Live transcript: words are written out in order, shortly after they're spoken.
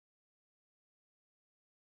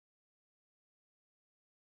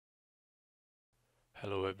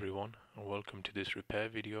Hello everyone, and welcome to this repair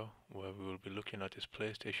video where we will be looking at this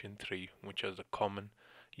PlayStation 3, which has a common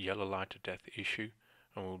yellow light of death issue,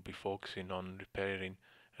 and we'll be focusing on repairing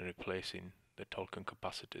and replacing the Tokin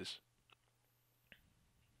capacitors.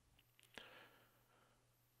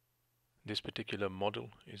 This particular model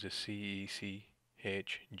is a CEC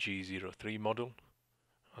HG03 model,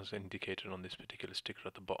 as indicated on this particular sticker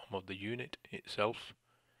at the bottom of the unit itself.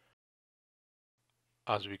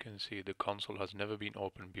 As we can see, the console has never been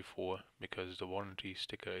opened before because the warranty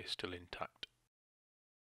sticker is still intact.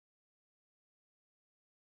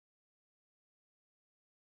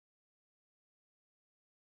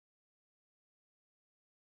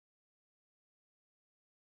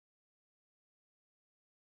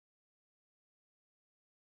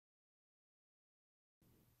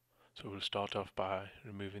 So we'll start off by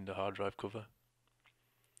removing the hard drive cover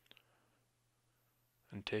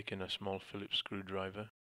and taking a small Phillips screwdriver,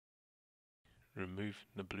 remove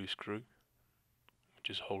the blue screw, which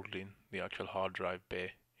is holding the actual hard drive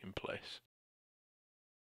bay in place.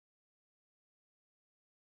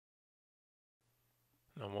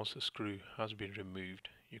 Now once the screw has been removed,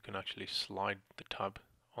 you can actually slide the tab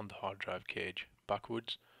on the hard drive cage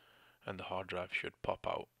backwards and the hard drive should pop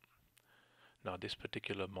out. Now this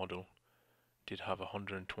particular model did have a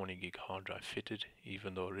 120 gig hard drive fitted,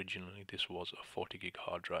 even though originally this was a 40 gig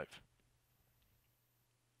hard drive.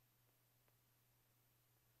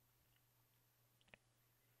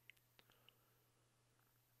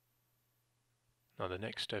 Now the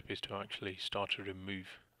next step is to actually start to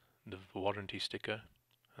remove the warranty sticker.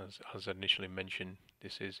 As initially mentioned,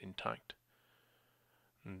 this is intact.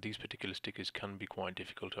 And these particular stickers can be quite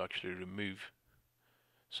difficult to actually remove.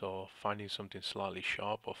 So finding something slightly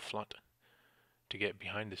sharp or flat to get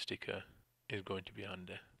behind the sticker is going to be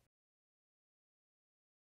handy.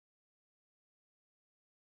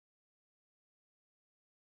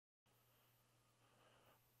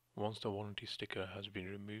 Once the warranty sticker has been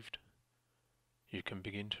removed, you can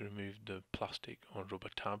begin to remove the plastic or rubber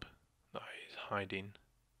tab that is hiding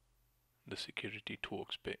the security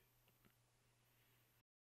Torx bit.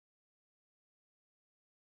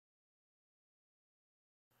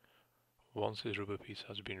 Once this rubber piece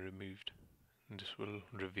has been removed, this will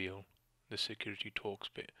reveal the security Torx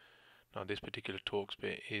bit. Now this particular Torx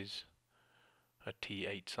bit is a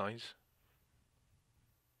T8 size.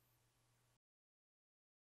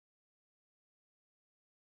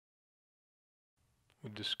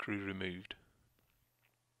 With the screw removed,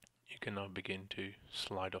 you can now begin to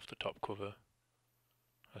slide off the top cover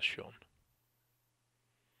as shown.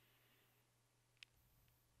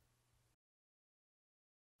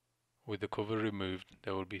 With the cover removed,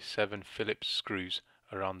 there will be 7 Phillips screws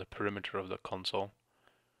around the perimeter of the console,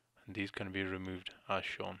 and these can be removed as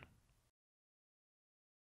shown.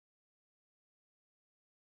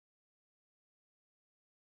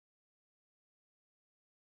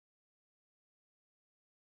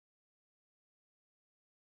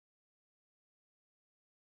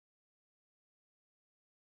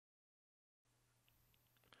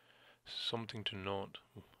 Something to note,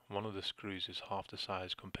 one of the screws is half the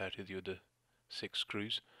size compared to the other 6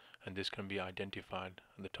 screws, and this can be identified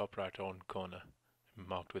at the top right hand corner,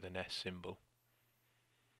 marked with an S symbol.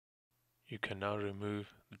 You can now remove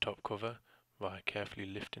the top cover by carefully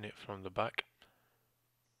lifting it from the back,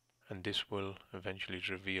 and this will eventually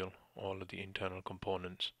reveal all of the internal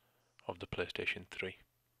components of the PlayStation 3.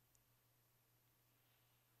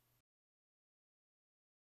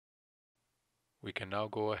 We can now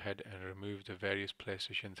go ahead and remove the various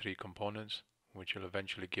PlayStation 3 components, which will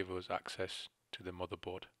eventually give us access to the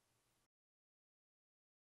motherboard.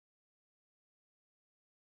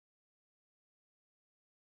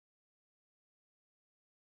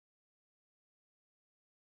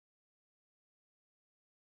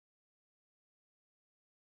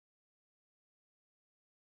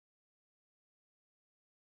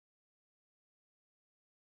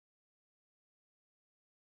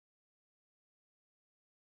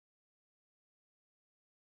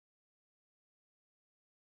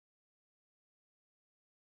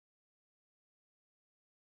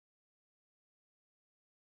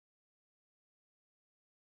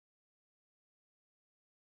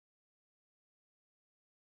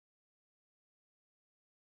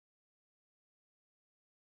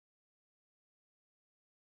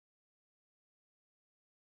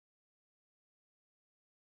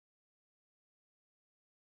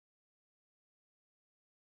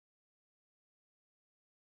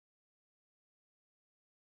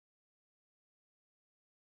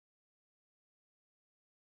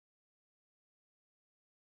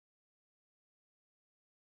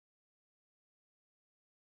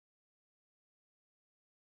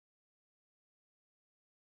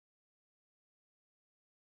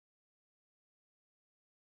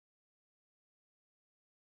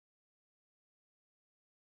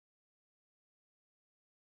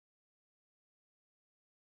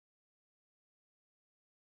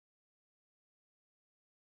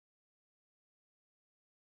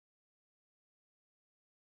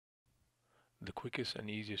 The quickest and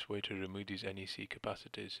easiest way to remove these NEC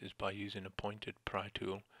capacitors is by using a pointed pry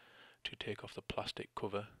tool to take off the plastic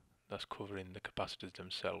cover that's covering the capacitors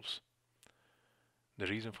themselves. The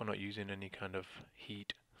reason for not using any kind of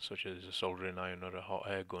heat, such as a soldering iron or a hot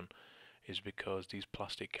air gun, is because these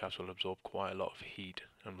plastic caps will absorb quite a lot of heat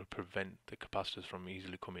and will prevent the capacitors from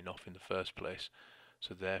easily coming off in the first place.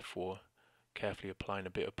 So therefore, carefully applying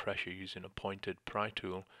a bit of pressure using a pointed pry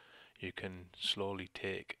tool, you can slowly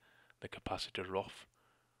take the capacitor off.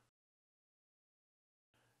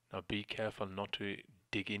 Now be careful not to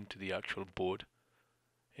dig into the actual board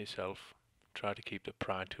itself. Try to keep the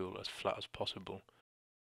pry tool as flat as possible.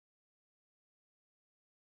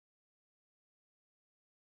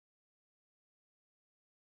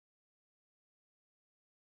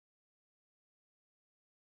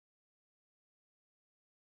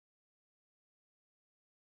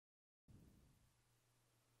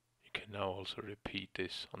 You can now also repeat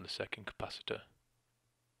this on the second capacitor.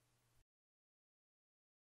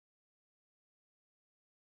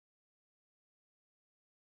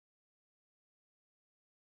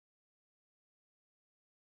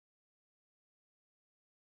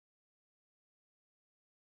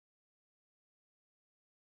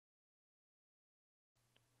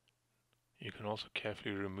 You can also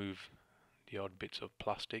carefully remove the odd bits of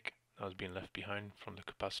plastic that has been left behind from the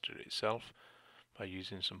capacitor itself by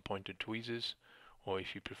using some pointed tweezers, or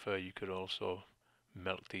if you prefer, you could also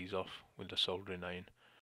melt these off with the soldering iron.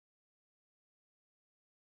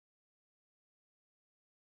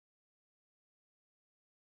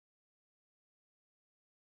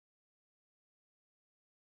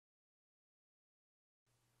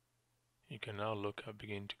 You can now look at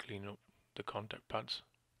beginning to clean up the contact pads.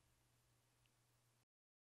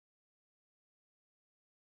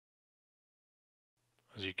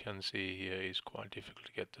 As you can see here, it's quite difficult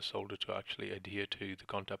to get the solder to actually adhere to the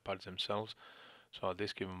contact pads themselves. So at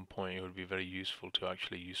this given point, it would be very useful to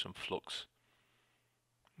actually use some flux,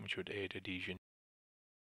 which would aid adhesion.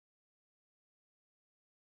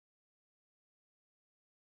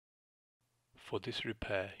 For this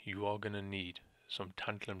repair, you are going to need some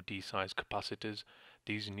tantalum D-size capacitors.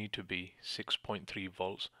 These need to be 6.3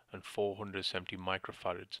 volts and 470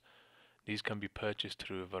 microfarads. These can be purchased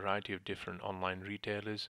through a variety of different online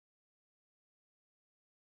retailers.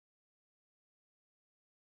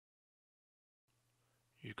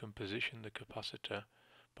 You can position the capacitor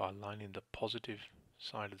by aligning the positive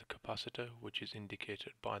side of the capacitor, which is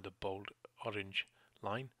indicated by the bold orange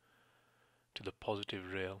line, to the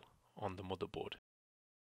positive rail on the motherboard.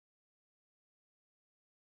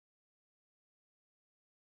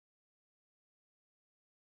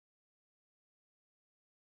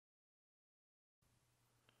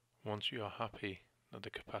 Once you are happy that the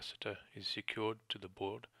capacitor is secured to the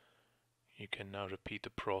board, you can now repeat the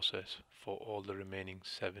process for all the remaining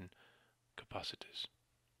 7 capacitors.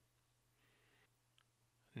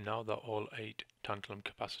 Now that all 8 tantalum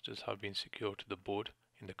capacitors have been secured to the board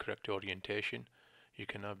in the correct orientation, you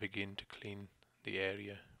can now begin to clean the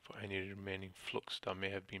area for any remaining flux that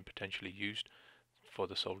may have been potentially used for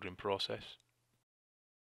the soldering process.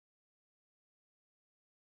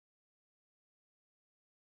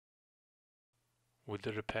 With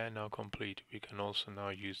the repair now complete, we can also now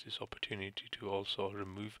use this opportunity to also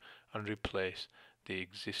remove and replace the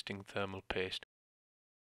existing thermal paste.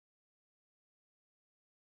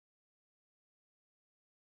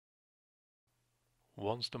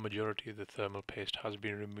 Once the majority of the thermal paste has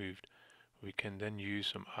been removed, we can then use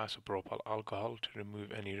some isopropyl alcohol to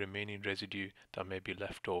remove any remaining residue that may be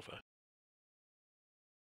left over.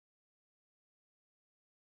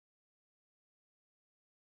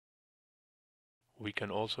 We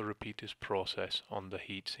can also repeat this process on the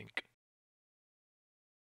heatsink.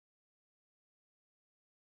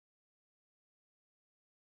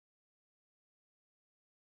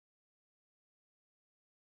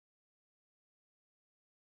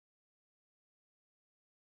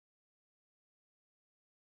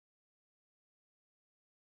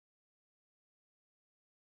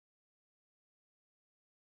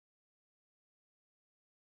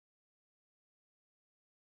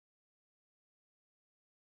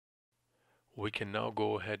 We can now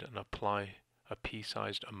go ahead and apply a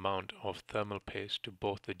pea-sized amount of thermal paste to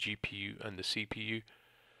both the GPU and the CPU.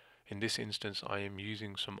 In this instance, I am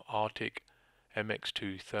using some Arctic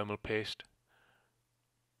MX2 thermal paste.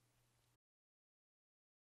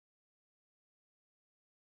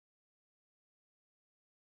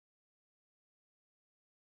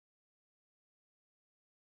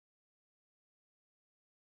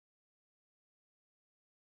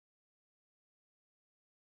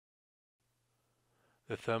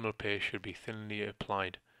 The thermal paste should be thinly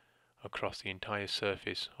applied across the entire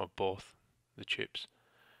surface of both the chips.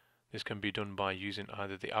 This can be done by using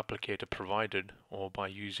either the applicator provided or by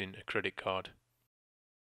using a credit card.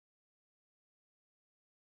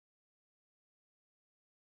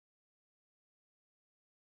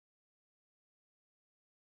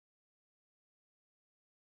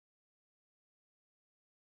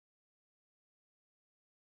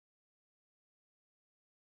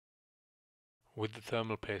 With the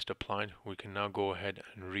thermal paste applied, we can now go ahead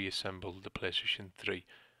and reassemble the PlayStation 3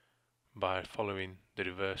 by following the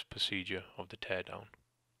reverse procedure of the teardown.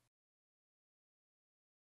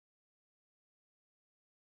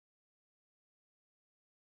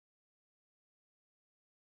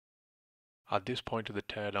 At this point of the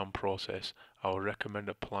teardown process, I would recommend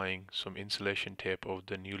applying some insulation tape over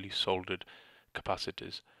the newly soldered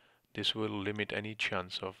capacitors. This will limit any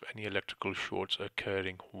chance of any electrical shorts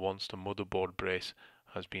occurring once the motherboard brace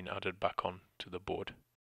has been added back on to the board.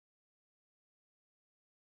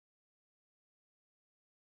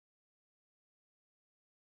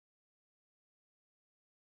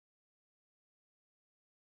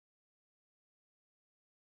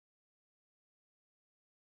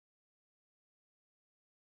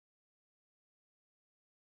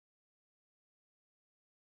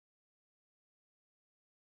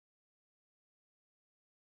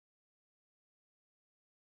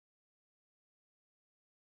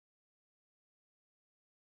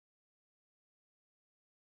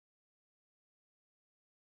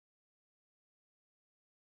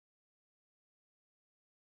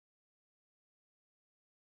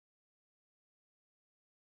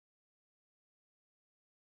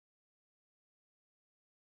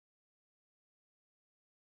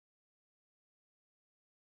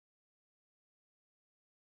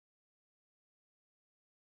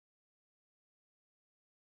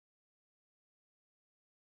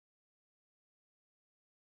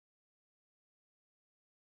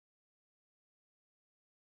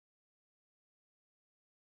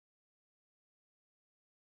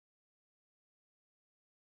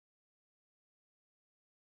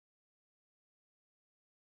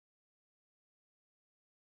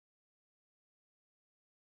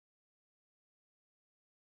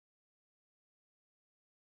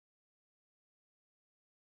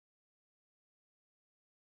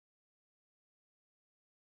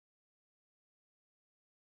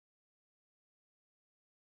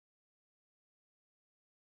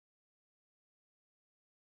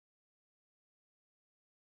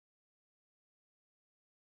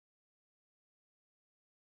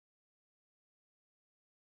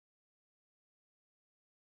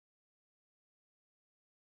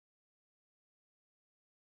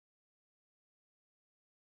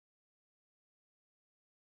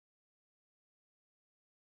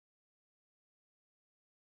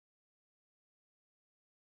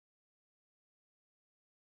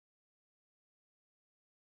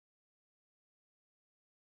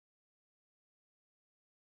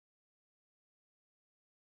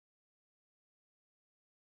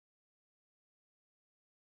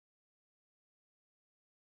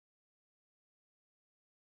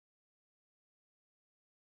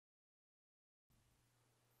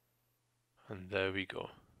 And there we go.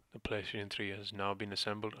 The PlayStation 3 has now been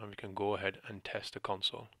assembled and we can go ahead and test the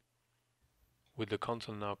console. With the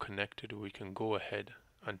console now connected, we can go ahead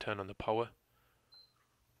and turn on the power.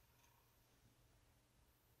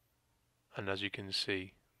 And as you can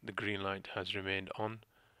see, the green light has remained on,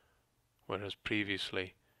 whereas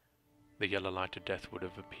previously the yellow light of death would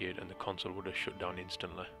have appeared and the console would have shut down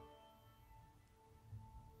instantly.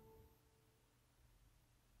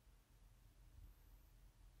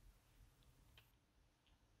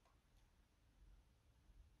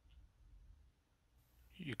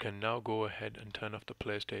 You can now go ahead and turn off the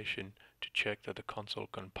PlayStation to check that the console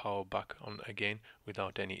can power back on again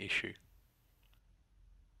without any issue.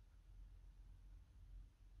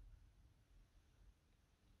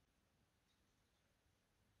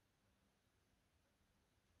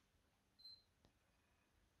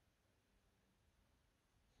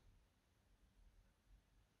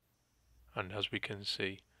 And as we can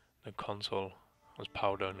see, the console has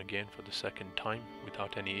powered on again for the second time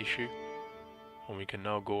without any issue, and we can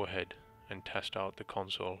now go ahead and test out the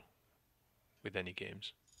console with any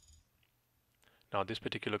games. Now this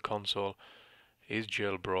particular console is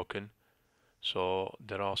jailbroken, so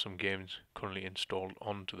there are some games currently installed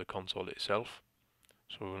onto the console itself.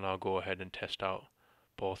 So we'll now go ahead and test out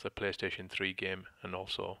both a PlayStation 3 game and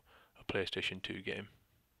also a PlayStation 2 game.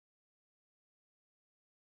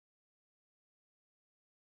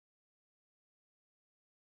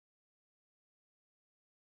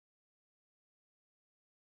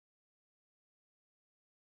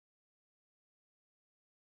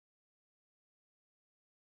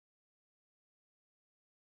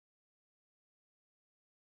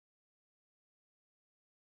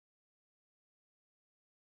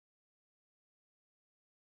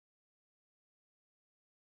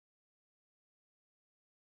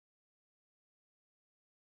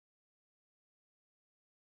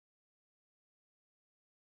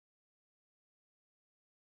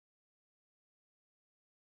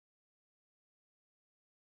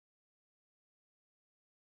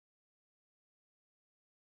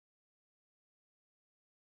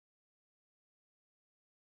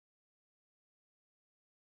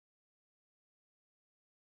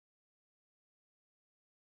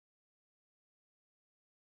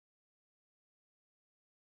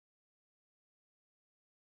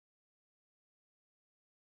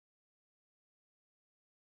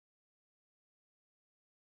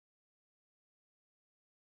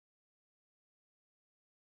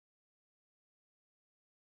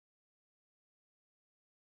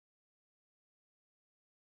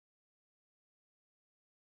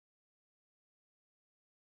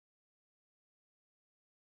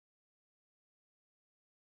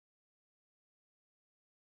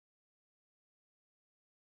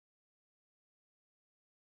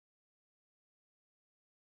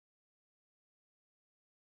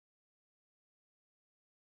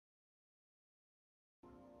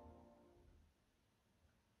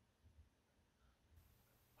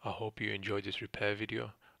 I hope you enjoyed this repair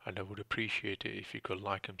video, and I would appreciate it if you could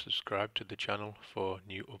like and subscribe to the channel for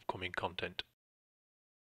new upcoming content.